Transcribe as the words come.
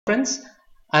friends,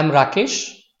 I'm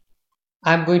Rakesh.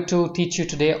 I'm going to teach you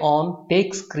today on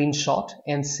take screenshot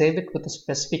and save it with a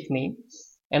specific name.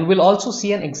 And we'll also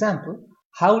see an example.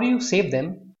 How do you save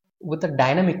them with a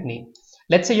dynamic name?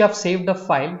 Let's say you have saved a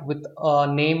file with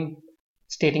a name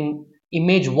stating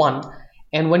image1,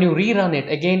 and when you rerun it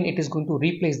again, it is going to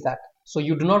replace that. So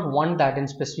you do not want that in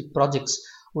specific projects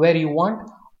where you want,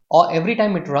 or every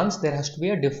time it runs, there has to be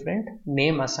a different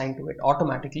name assigned to it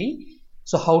automatically.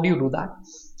 So how do you do that?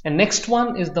 And next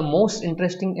one is the most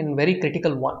interesting and very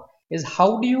critical one, is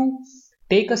how do you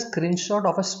take a screenshot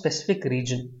of a specific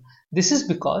region? This is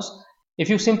because if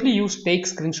you simply use take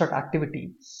screenshot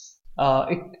activity,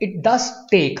 it does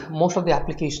take most of the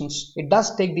applications, it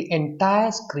does take the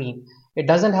entire screen. It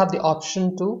doesn't have the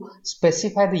option to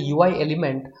specify the UI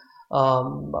element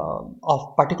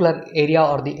of particular area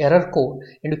or the error code,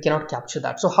 and you cannot capture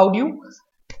that. So how do you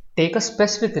take a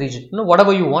specific region?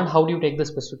 Whatever you want, how do you take the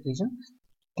specific region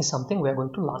is something we are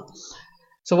going to learn.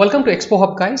 So welcome to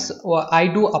ExpoHub, guys. I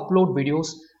do upload videos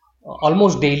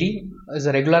almost daily as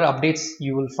a regular updates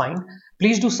you will find.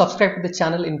 Please do subscribe to the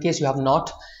channel in case you have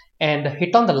not, and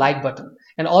hit on the like button.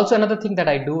 And also another thing that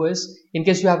I do is, in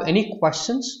case you have any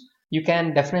questions, you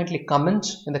can definitely comment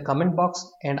in the comment box,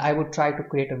 and I would try to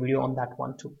create a video on that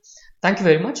one too. Thank you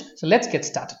very much. So let's get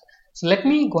started. So let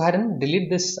me go ahead and delete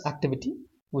this activity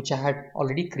which I had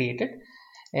already created,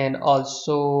 and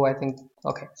also I think,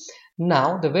 okay,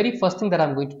 now the very first thing that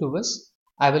I'm going to do is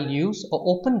I will use an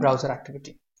open browser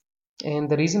activity. And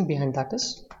the reason behind that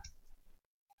is,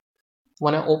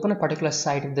 when I open a particular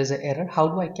site, if there's an error, how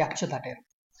do I capture that error?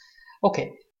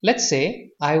 Okay, let's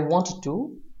say I wanted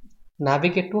to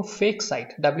navigate to a fake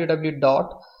site, www.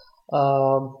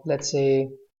 Let's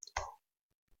say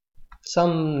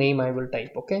some name I will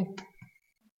type, okay,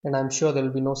 and I'm sure there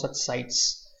will be no such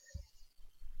sites.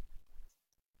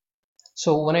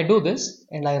 So when I do this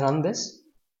and I run this,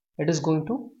 it is going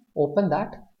to open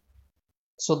that.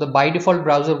 So the by default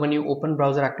browser, when you open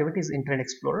browser activity, is Internet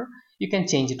Explorer. You can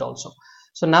change it also.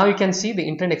 So now you can see the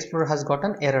Internet Explorer has got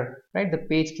an error, right? The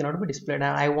page cannot be displayed, and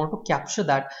I want to capture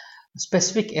that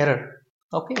specific error.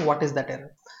 Okay, what is that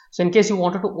error? So in case you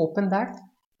wanted to open that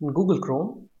in Google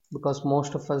Chrome, because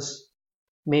most of us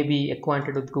may be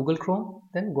acquainted with Google Chrome,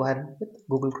 then go ahead with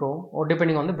Google Chrome, or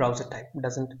depending on the browser type.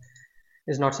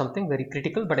 Is not something very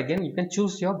critical, but again, you can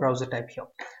choose your browser type here.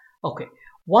 Okay,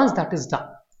 once that is done,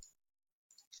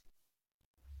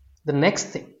 the next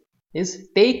thing is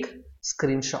take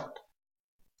screenshot.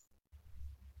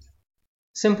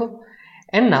 Simple.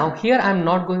 And now here I'm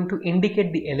not going to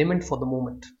indicate the element for the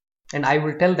moment, and I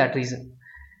will tell that reason.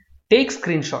 Take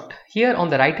screenshot. Here on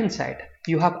the right hand side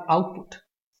you have output.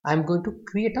 I'm going to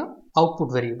create a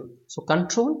output variable. So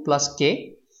control plus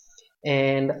K,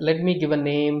 and let me give a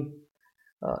name,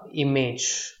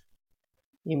 image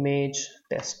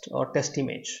test, or test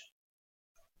image.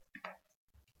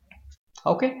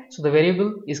 Okay, so the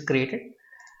variable is created.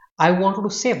 I wanted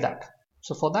to save that.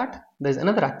 So for that, there's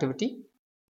another activity,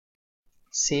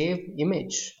 save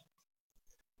image.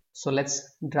 So let's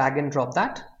drag and drop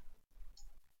that.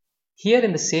 Here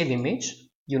in the save image,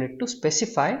 you need to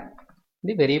specify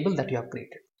the variable that you have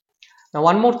created. Now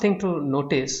one more thing to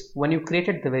notice, when you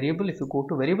created the variable, if you go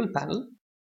to variable panel,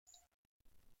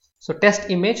 so test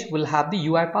image will have the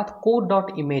Uipath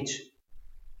core.image,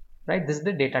 right? This is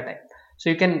the data type.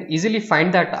 So you can easily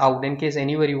find that out in case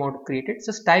anywhere you want to create it.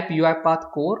 Just type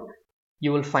Uipath core,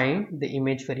 you will find the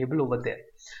image variable over there.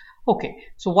 Okay,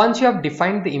 so once you have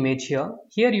defined the image here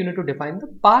you need to define the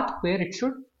path where it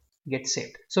should get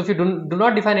saved. So if you do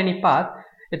not define any path,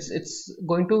 it's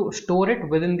going to store it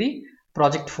within the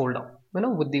project folder,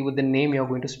 with the name you're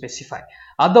going to specify.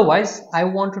 Otherwise, I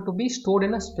want it to be stored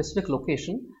in a specific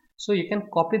location. So you can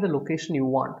copy the location you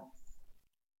want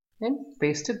and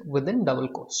paste it within double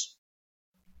quotes.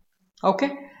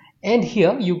 Okay, and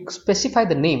here you specify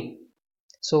the name.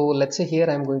 So let's say here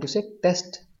I'm going to say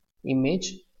test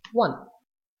image 1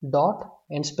 dot,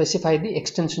 and specify the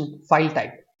extension file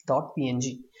type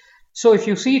 .png. So if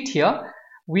you see it here,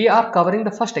 we are covering the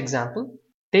first example,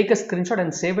 take a screenshot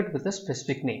and save it with a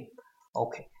specific name.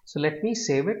 Okay, so let me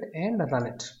save it and run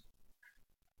it.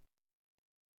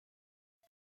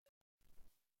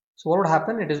 So what would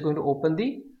happen? It is going to open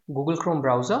the Google Chrome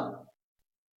browser,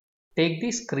 take the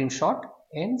screenshot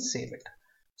and save it.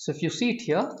 So if you see it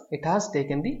here, it has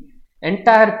taken the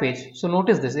entire page. So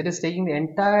notice this, it is taking the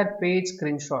entire page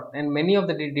screenshot, and many of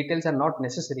the details are not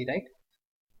necessary, right?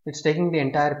 It's taking the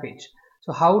entire page.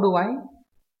 So how do I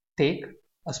take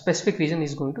a specific region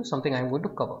is going to something I'm going to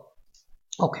cover.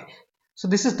 Okay, so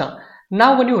this is done.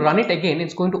 Now when you run it again,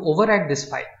 it's going to override this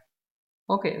file.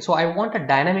 Okay, so I want a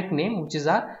dynamic name, which is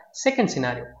our second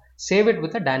scenario. save it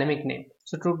with a dynamic name.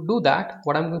 So to do that,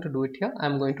 what I'm going to do it here,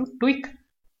 I'm going to tweak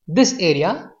this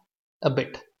area a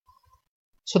bit.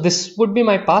 So this would be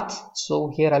my path.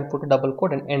 So here I'll put a double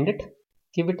quote and end it,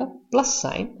 give it a plus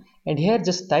sign, and here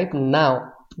just type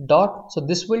now dot. So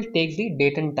this will take the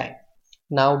date and time,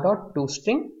 now dot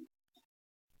toString,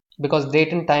 because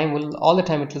date and time will all the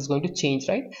time it is going to change,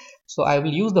 right? So I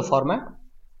will use the format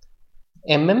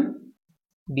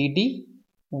dd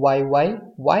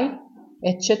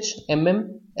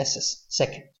ss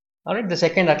second. All right, the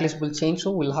second at least will change,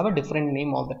 so we'll have a different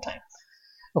name all the time.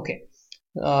 Okay,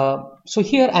 so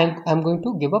here I'm going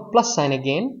to give a plus sign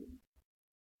again,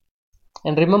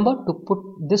 and remember to put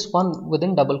this one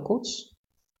within double quotes.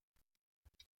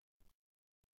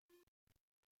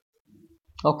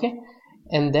 Okay,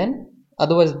 and then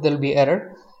otherwise there will be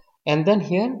error, and then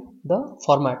here the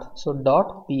format, so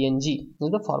dot png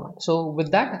is the format. So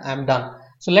with that I'm done.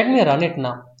 So let me run it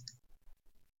now.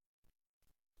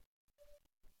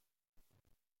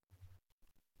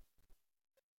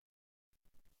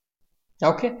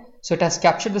 Okay, so it has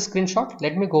captured the screenshot.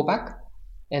 Let me go back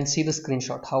and see the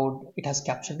screenshot, how it has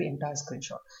captured the entire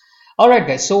screenshot. All right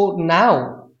guys, so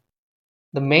now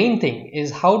the main thing is,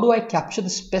 how do I capture the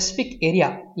specific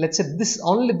area? Let's say this,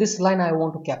 only this line I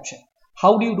want to capture.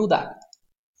 How do you do that?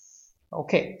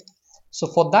 Okay, so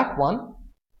for that one,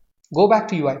 go back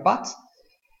to Uipath,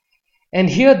 and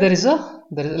here there is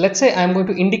let's say I'm going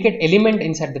to indicate element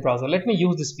inside the browser. Let me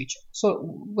use this feature. So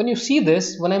when you see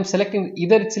this, when I'm selecting,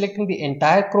 either it's selecting the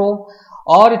entire Chrome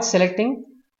or it's selecting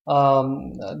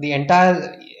the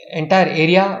entire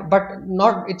area, but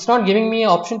it's not giving me an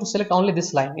option to select only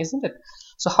this line, isn't it?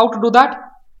 So how to do that?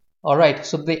 All right,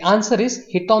 so the answer is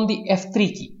hit on the F3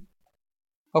 key.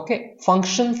 Okay,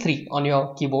 function 3 on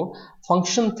your keyboard,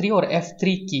 function 3 or F3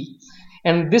 key,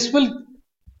 and this will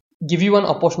give you an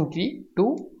opportunity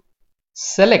to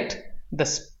select the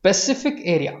specific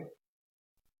area.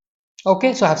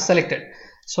 Okay, so I have selected.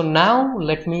 So now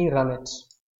let me run it.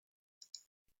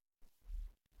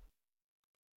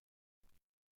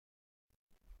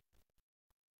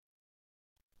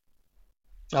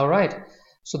 All right,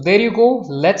 so there you go.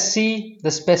 Let's see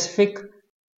the specific.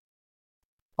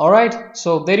 All right,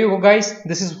 so there you go guys.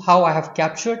 This is how I have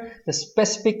captured the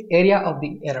specific area of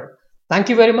the error. Thank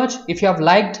you very much. If you have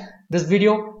liked this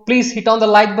video, please hit on the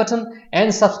like button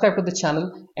and subscribe to the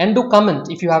channel, and do comment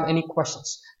if you have any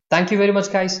questions. Thank you very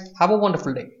much guys. Have a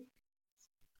wonderful day.